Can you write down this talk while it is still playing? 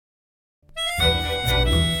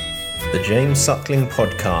The James Suckling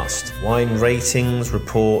Podcast. Wine ratings,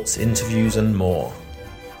 reports, interviews and more.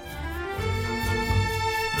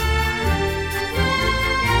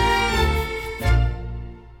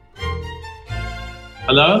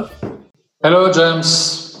 Hello? Hello,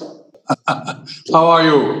 James. How are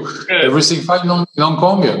you? Good. Everything fine in Hong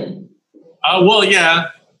Kong? Well, yeah.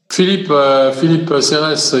 Philippe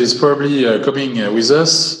Serres is probably coming with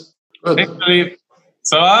us. Good. Hey, Philippe.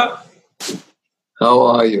 Ça va? How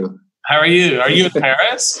are you? How are you? Are you in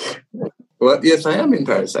Paris? Well, yes, I am in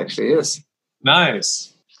Paris, actually, yes.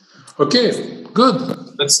 Nice. Okay,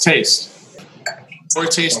 good. Let's taste. We're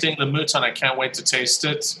tasting the Mouton. I can't wait to taste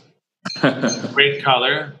it. Great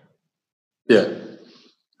color. Yeah.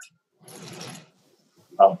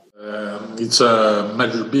 Oh. It's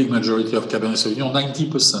a big majority of Cabernet Sauvignon,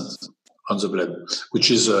 90% on the blend,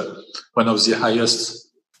 which is one of the highest.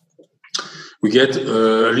 We get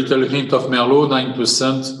a little hint of Merlot,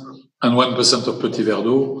 9%, and 1% of Petit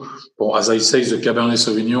Verdot. Well, as I say, the Cabernet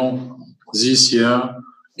Sauvignon this year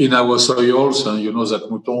in our soils, and you know that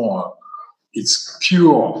Mouton, it's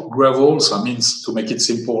pure gravels. I mean, to make it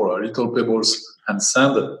simple, little pebbles and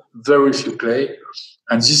sand, very few clay.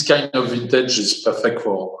 And this kind of vintage is perfect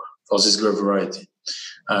for this grape variety.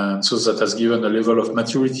 And so that has given a level of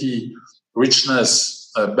maturity,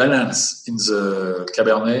 richness, balance in the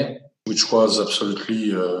Cabernet, which was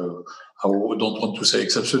absolutely, I don't want to say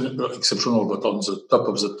exceptional, but on the top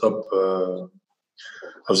of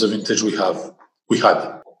the vintage we had.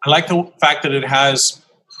 I like the fact that it has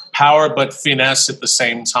power but finesse at the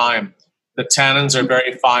same time. The tannins are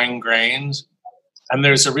very fine grained, and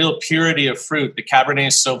there's a real purity of fruit. The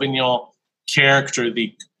Cabernet Sauvignon character,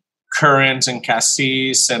 the currant and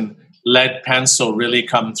cassis and lead pencil really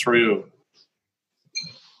come through.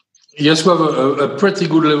 Yes, we have a pretty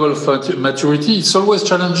good level of maturity. It's always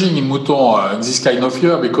challenging in Mouton in this kind of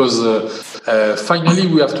year because finally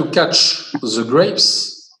we have to catch the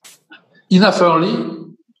grapes enough early.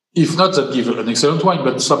 If not, that gives an excellent wine,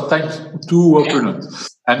 but sometimes too opulent.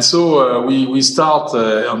 And so we start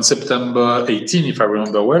on September 18, if I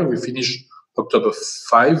remember well. We finish October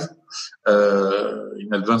 5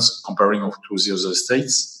 in advance comparing to the other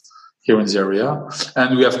states here in the area.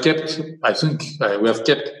 And we have kept, I think, we have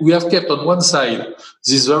kept on one side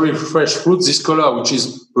this very fresh fruit, this color, which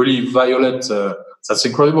is really violet. That's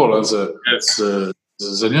incredible. The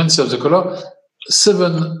nuance of the color.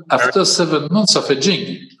 After 7 months of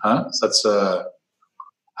aging, that's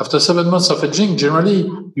after 7 months of aging, generally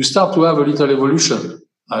you start to have a little evolution.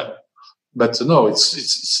 But no,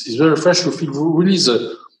 it's very fresh. You feel really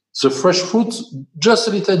the fresh fruit, just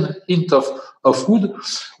a little hint of wood.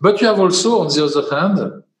 But you have also, on the other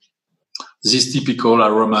hand, these typical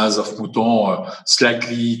aromas of Mouton,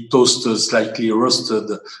 slightly toasted, slightly roasted,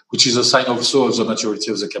 which is a sign also of the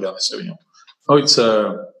maturity of the Cabernet Sauvignon. Oh, it's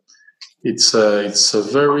a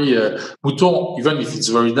very Mouton, even if it's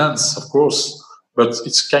very dense, of course, but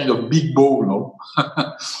it's kind of big bowl, no?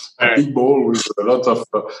 A big bowl with a lot of,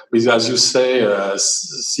 with, as you say,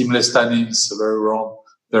 seamless tannins, very round,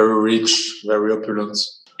 very rich, very opulent.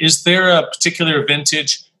 Is there a particular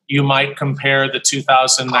vintage you might compare the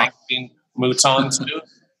 2019 Mouton to?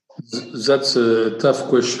 That's a tough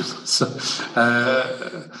question.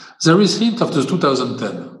 There is hint of the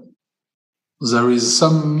 2010. There is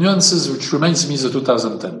some nuances which reminds me of the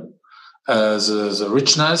 2010. The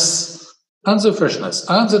richness and the freshness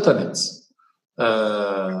and the tannins.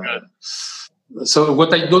 So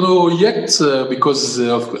what I don't know yet, because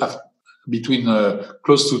of between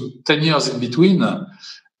close to 10 years in between,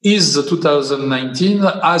 is the 2019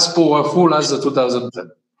 as powerful as the 2010.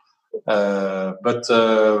 But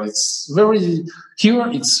it's very here.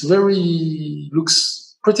 It's very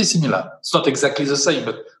looks pretty similar. It's not exactly the same,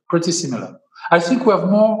 but pretty similar. I think we have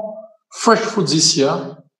more fresh fruit this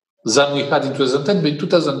year than we had in 2010. But in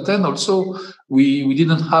 2010 also we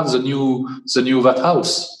didn't have the new vat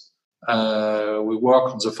house. We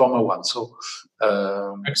work on the former one. So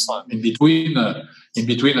excellent. In between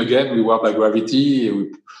again, we work by gravity.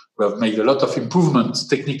 We have made a lot of improvements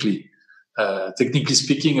technically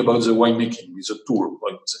speaking about the winemaking with a tool.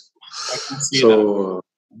 I would say. I can see that.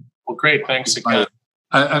 Well, great. Thanks again.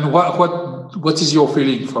 And what is your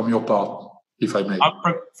feeling from your part, if I may?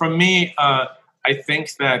 From me, I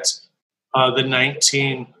think that the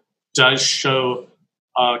 19 does show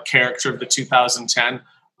character of the 2010,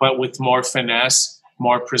 but with more finesse,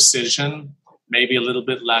 more precision, maybe a little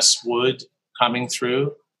bit less wood coming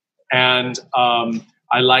through. And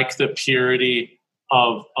I like the purity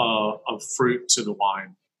of fruit to the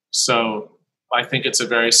wine. So I think it's a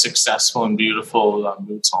very successful and beautiful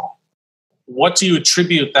Mouton. What do you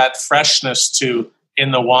attribute that freshness to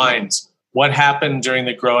in the wines. What happened during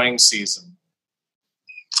the growing season?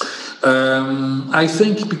 I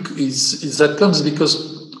think that comes because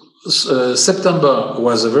September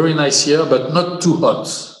was a very nice year, but not too hot.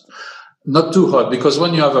 Not too hot, because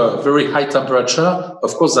when you have a very high temperature,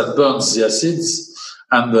 of course, that burns the acids,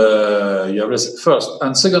 and you have first.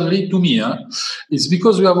 And secondly, to me, it's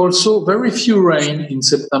because we have also very few rain in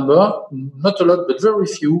September, not a lot, but very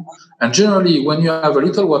few. And generally, when you have a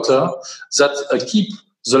little water, that keep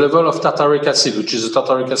the level of tartaric acid, which is the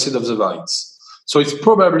tartaric acid of the vines. So it's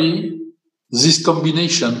probably this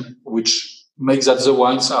combination which makes that the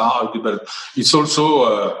wines are better. It's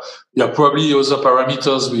also probably other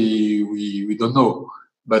parameters we don't know,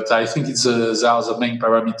 but I think they are the main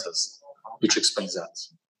parameters which explains that.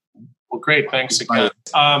 Well, great, thanks again.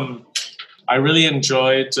 I really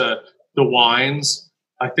enjoyed the wines.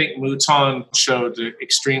 I think Mouton showed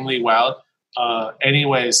extremely well.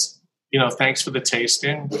 Anyways, thanks for the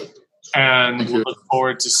tasting, and we'll look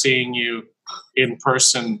forward to seeing you in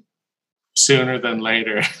person sooner than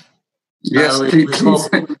later. Yes,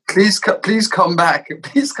 please come back.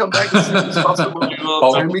 Please come back as soon as possible,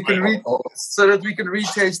 and we can so that we can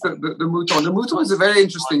retaste the Mouton. The Mouton is a very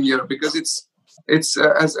interesting year because it's as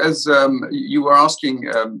you were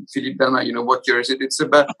asking, Philippe Bernard, what year is it? It's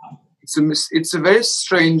a very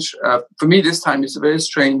strange for me this time. It's a very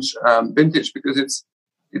strange vintage because it's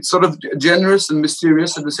sort of generous and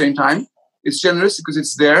mysterious at the same time. It's generous because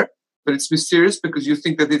it's there, but it's mysterious because you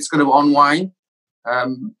think that it's going to unwind.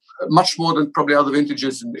 Much more than probably other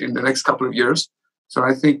vintages in the next couple of years. So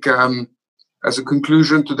I think as a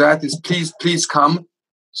conclusion to that is please come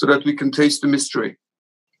so that we can taste the mystery.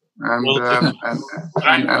 And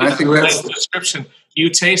I think that's the description.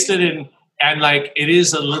 You tasted it and like it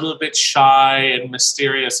is a little bit shy and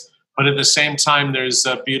mysterious, but at the same time there's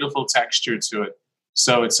a beautiful texture to it.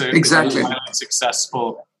 So it's a exactly really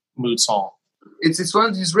successful Mouton. It's one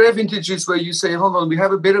of these rare vintages where you say, hold on, we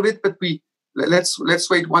have a bit of it, but let's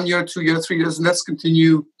wait 1 year, 2 years, 3 years, and let's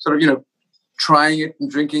continue sort of trying it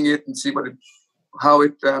and drinking it and see how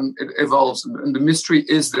it evolves. And the mystery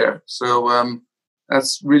is there. So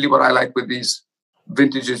that's really what I like with these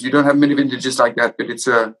vintages. You don't have many vintages like that, but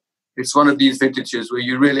it's one of these vintages where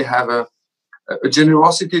you really have a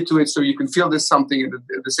generosity to it, so you can feel there's something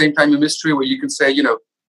at the same time a mystery where you can say,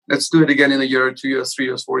 let's do it again in a year, 2 years, 3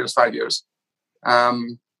 years, 4 years, 5 years.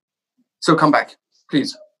 So come back,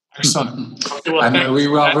 please. Excellent. And we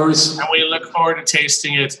look forward to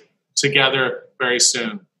tasting it together very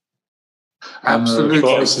soon.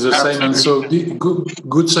 Absolutely, it's the same. And so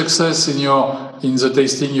good success in the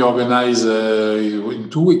tasting you organize in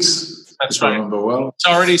 2 weeks. That's right. Remember well. It's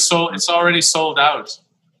already sold out.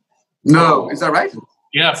 No, is that right?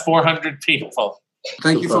 Yeah, 400 people.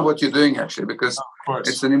 Thank you for what you're doing, actually, because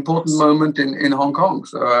it's an important moment in Hong Kong.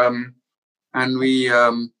 So, and we,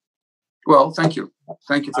 thank you.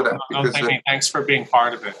 Thank you for that. Thanks for being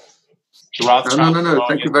part of it. Rothschild, no.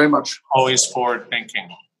 Thank you very much. Always forward thinking.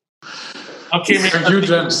 Okay, thank you,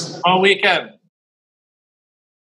 James. All weekend.